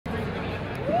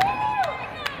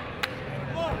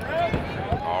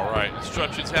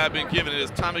instructions have been given. It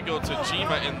is Tomiko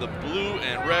Tajima in the blue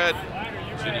and red,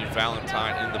 Jenny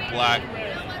Valentine in the black.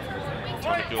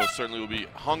 Tomiko certainly will be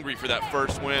hungry for that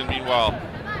first win. Meanwhile,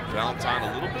 Valentine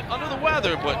a little bit under the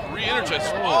weather, but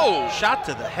re-energized. Oh, shot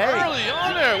to the head. Early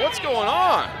on there, what's going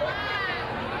on?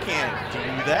 Can't do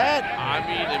that. I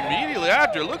mean, immediately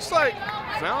after, it looks like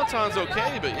Valentine's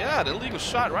okay, but yeah, the illegal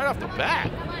shot right off the bat.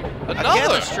 Another.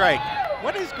 Again, a strike.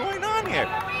 What is going on here?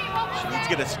 She needs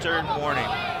to get a stern warning.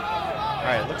 All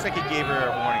right, looks like he gave her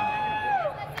a warning.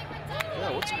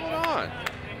 Yeah, what's going on?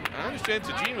 I understand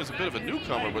Tajima's a bit of a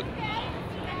newcomer, but the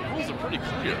rules are pretty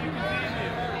clear.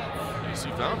 You see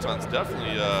Valentine's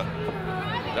definitely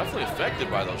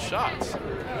affected by those shots.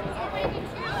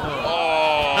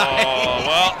 Oh,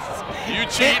 well, you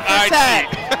cheat, I cheat.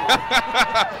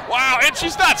 Wow, and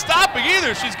she's not stopping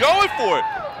either. She's going for it.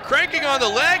 Cranking on the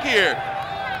leg here.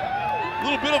 A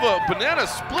little bit of a banana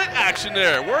split action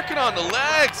there, working on the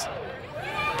legs.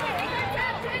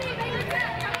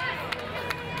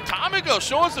 Tomiko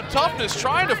showing some toughness,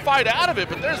 trying to fight out of it,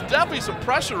 but there's definitely some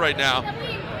pressure right now.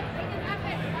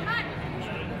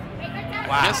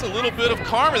 Wow. I guess a little bit of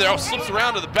karma there. Slips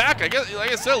around to the back. I guess,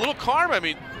 like I said, a little karma. I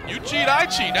mean, you cheat, I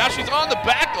cheat. Now she's on the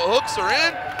back. The hooks are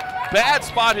in. Bad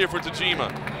spot here for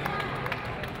Tajima.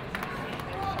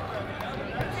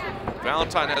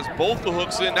 Valentine has both the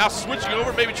hooks in. Now switching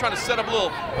over, maybe trying to set up a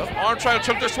little arm triangle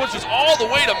choke. Their switches all the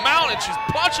way to mount, and she's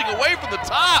punching away from the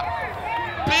top.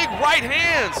 Big right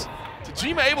hands.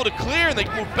 Tajima able to clear, and they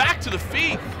move back to the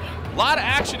feet. A lot of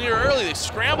action here early. They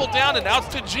scramble down, and now it's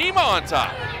Tajima on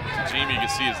top. Tajima, you can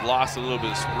see, has lost a little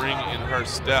bit of spring in her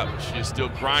step. She is still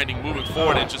grinding, moving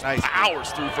forward, and just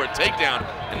powers through for a takedown.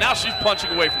 And now she's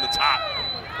punching away from the top.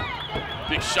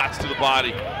 Big shots to the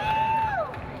body.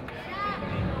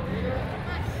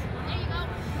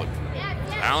 Look,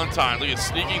 Valentine, look at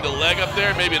sneaking the leg up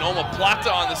there. Maybe an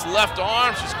omoplata on this left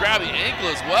arm. She's grabbed the ankle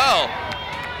as well.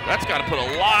 That's got to put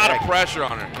a lot of pressure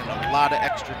on her. And a lot of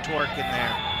extra torque in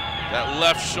there. That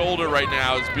left shoulder right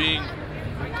now is being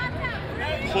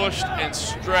pushed and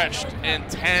stretched and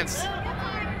tense.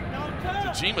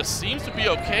 Tajima seems to be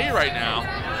okay right now.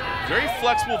 Very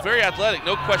flexible, very athletic,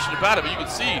 no question about it, but you can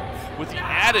see with the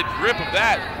added grip of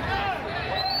that.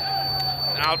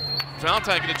 Now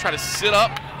Valentine gonna try to sit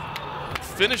up,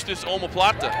 finish this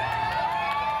omoplata.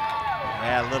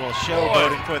 Yeah, a little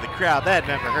showboating for the crowd. That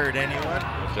never hurt anyone.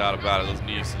 No doubt about it, those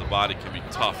knees to the body can be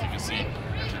tough. You can see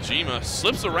Tajima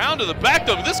slips around to the back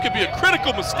though. This could be a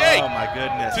critical mistake. Oh my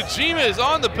goodness. Tajima is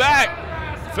on the back.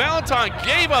 Valentine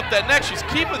gave up that neck. She's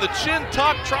keeping the chin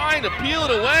tucked, trying to peel it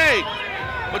away.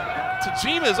 But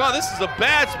Tajima is on. This is a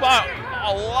bad spot.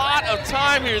 A lot of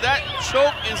time here. That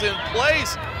choke is in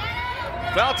place.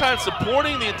 Valentine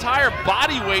supporting the entire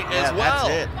body weight as well.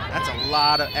 That's it. That's a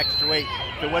lot of extra weight.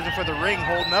 If it wasn't for the ring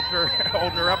holding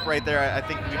her up right there, I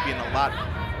think we'd be in a lot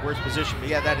worse position. But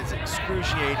yeah, that is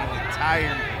excruciating and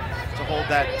tiring to hold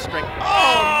that strength. Oh,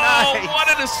 nice. What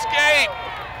an escape.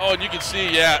 Oh, and you can see,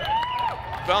 yeah,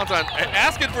 Valentine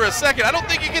asking for a second. I don't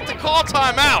think you get to call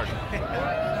timeout.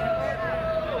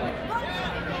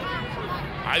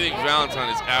 I think Valentine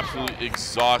is absolutely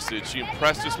exhausted. She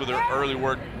impressed us with her early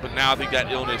work, but now I think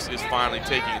that illness is finally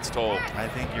taking its toll. I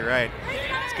think you're right.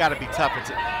 It's got to be tough. It's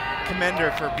a commend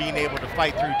her for being able to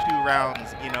fight through 2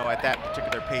 rounds, you know, at that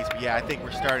particular pace. But yeah, I think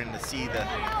we're starting to see the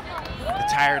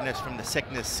tiredness from the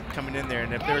sickness coming in there.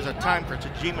 And if there's a time for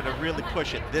Tajima to really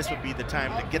push it, this would be the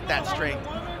time to get that strength,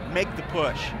 make the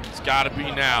push. It's got to be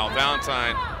now.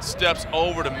 Valentine steps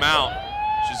over to mount.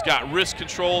 She's got wrist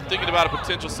control, thinking about a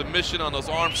potential submission on those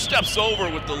arms. Steps over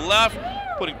with the left,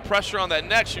 putting pressure on that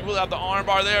neck. She will have the arm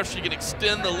bar there if she can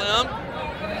extend the limb.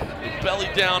 The belly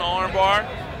down arm bar.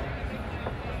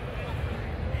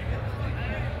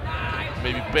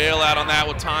 Maybe bail out on that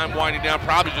with time winding down.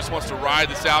 Probably just wants to ride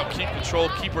this out, keep control,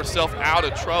 keep herself out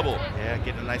of trouble. Yeah,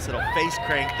 getting a nice little face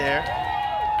crank there.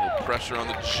 A little pressure on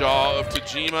the jaw of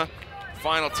Tajima.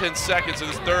 Final 10 seconds of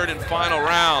this third and final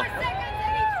round.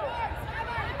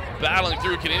 Battling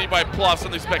through, can anybody pull off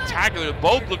something spectacular?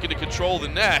 Both looking to control the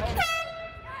neck.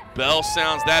 Bell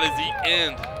sounds, that is the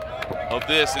end of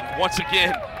this. And once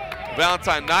again,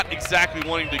 Valentine not exactly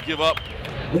wanting to give up.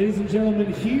 Ladies and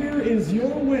gentlemen, here is your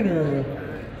winner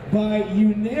by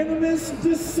unanimous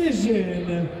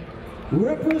decision,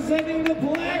 representing the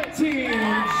black team,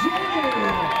 Jenny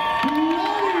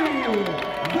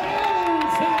Valentine.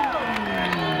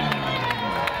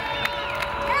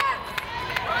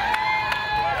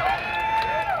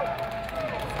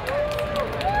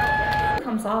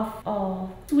 Comes off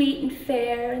all sweet and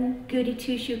fair and goody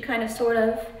two-shoe kind of sort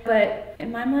of, but in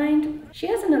my mind she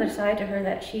has another side to her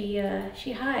that she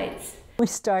hides. We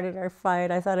started our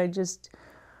fight. I thought just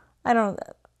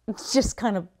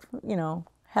kind of, you know,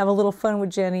 have a little fun with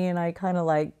Jenny, and I kind of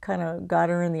got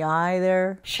her in the eye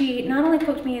there. She not only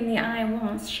poked me in the eye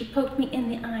once, she poked me in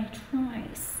the eye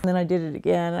twice. And then I did it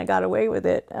again, and I got away with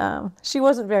it. She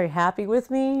wasn't very happy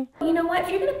with me. You know what? If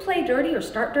you're going to play dirty or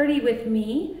start dirty with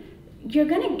me, you're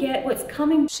going to get what's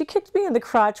coming. She kicked me in the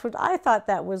crotch, which I thought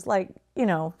that was like, you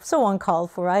know, so uncalled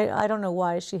for. I don't know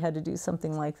why she had to do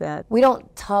something like that. We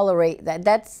don't tolerate that.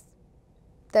 That's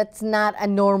not a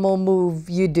normal move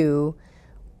you do.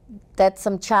 That's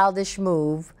some childish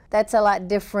move. That's a lot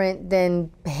different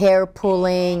than hair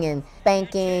pulling and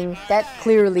spanking. That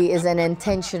clearly is an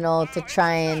intentional to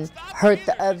try and hurt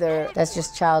the other. That's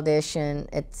just childish, and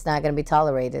it's not going to be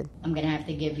tolerated. I'm going to have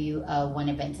to give you a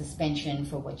 1-event suspension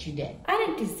for what you did. I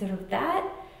didn't deserve that.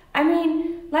 I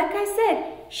mean, like I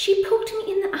said, she poked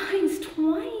me in the eyes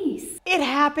twice. It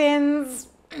happens.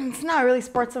 It's not really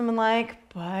sportsmanlike,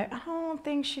 but I don't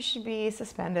think she should be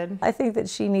suspended. I think that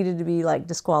she needed to be like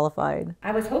disqualified.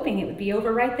 I was hoping it would be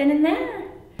over right then and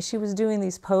there. She was doing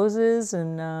these poses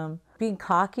and being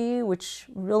cocky, which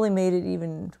really made it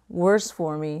even worse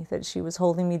for me, that she was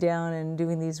holding me down and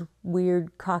doing these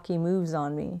weird cocky moves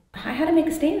on me. I had to make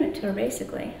a statement to her,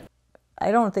 basically.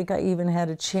 I don't think I even had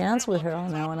a chance with her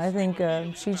on that one. I think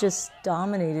she just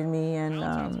dominated me, and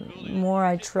the more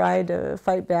I tried to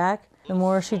fight back, the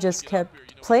more she just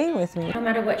kept playing with me. No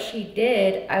matter what she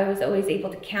did, I was always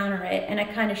able to counter it, and I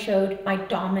kind of showed my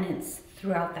dominance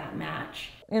throughout that match.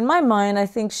 In my mind, I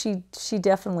think she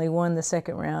definitely won the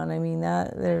second round. I mean,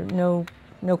 there's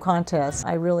no contest.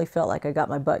 I really felt like I got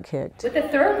my butt kicked. With the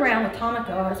third round with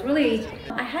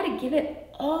Tomiko, I had to give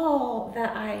it all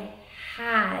that I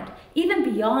had, even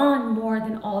beyond more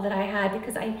than all that I had,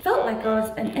 because I felt like I was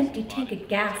an empty tank of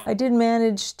gas. I did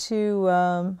manage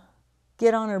to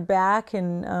get on her back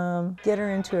and get her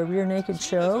into a rear naked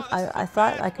choke. I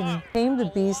thought I could tame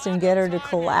the beast and get her to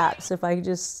collapse if I could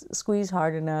just squeeze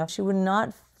hard enough.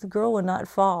 The girl would not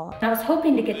fall. I was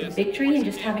hoping to get the victory and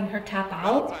just having her tap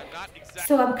out.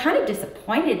 So I'm kind of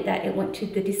disappointed that it went to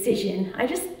the decision. I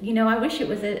just, I wish it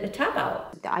was a tap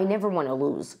out. I never want to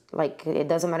lose. Like, it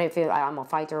doesn't matter if I'm a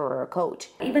fighter or a coach.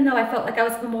 Even though I felt like I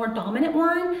was the more dominant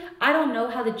one, I don't know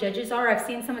how the judges are. I've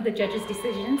seen some of the judges'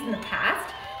 decisions in the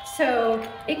past. So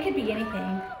it could be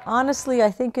anything. Honestly, I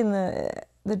think in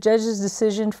the judge's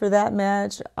decision for that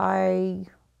match, I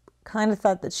kind of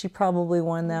thought that she probably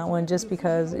won that one just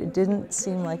because it didn't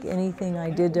seem like anything I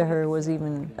did to her was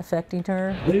even affecting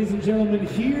her. Ladies and gentlemen,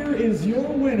 here is your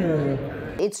winner.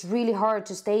 It's really hard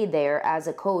to stay there as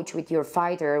a coach with your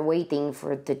fighter waiting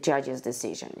for the judge's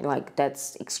decision. Like,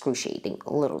 that's excruciating,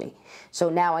 literally. So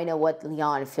now I know what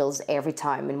Leon feels every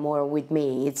time, and more with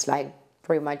me, it's like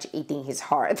pretty much eating his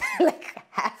heart, like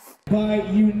half. By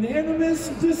unanimous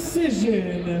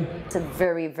decision. It's a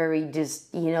very, very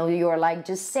just, you're like,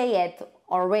 just say it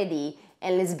already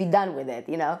and let's be done with it,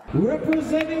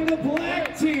 Representing the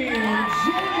black team, Jenny Valentine.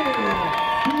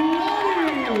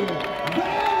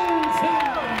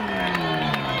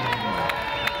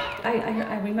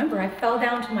 I remember I fell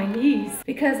down to my knees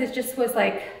because it just was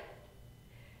like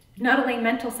not only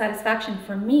mental satisfaction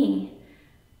for me,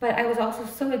 but I was also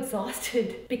so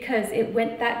exhausted because it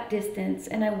went that distance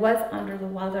and I was under the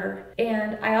weather.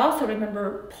 And I also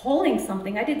remember pulling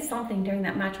something. I did something during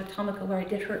that match with Tomiko where I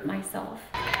did hurt myself.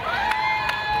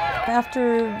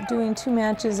 After doing 2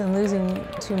 matches and losing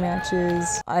 2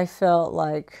 matches, I felt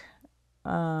like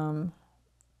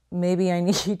maybe I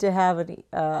need to have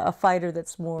a fighter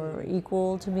that's more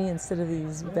equal to me instead of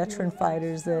these veteran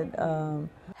fighters that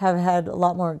have had a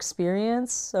lot more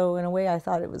experience. So in a way, I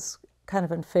thought it was kind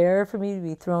of unfair for me to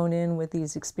be thrown in with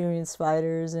these experienced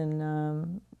fighters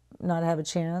and not have a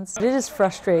chance. It is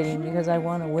frustrating because I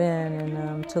want to win,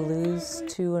 and to lose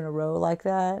 2 in a row like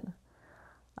that,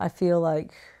 I feel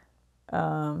like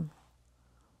I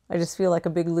just feel like a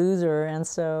big loser. And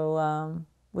so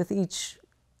with each,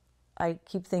 I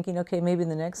keep thinking, okay, maybe in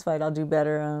the next fight I'll do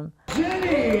better.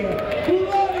 Jenny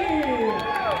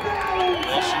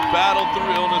Well, she battled through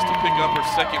illness to pick up her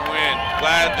second win.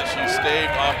 Glad that she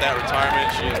staved off that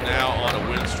retirement. She is now on a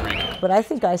win streak. But I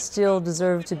think I still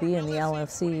deserve to be in the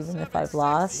LFC even if I've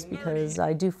lost, because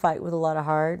I do fight with a lot of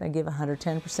heart. I give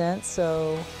 110%,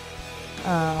 so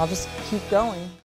I'll just keep going.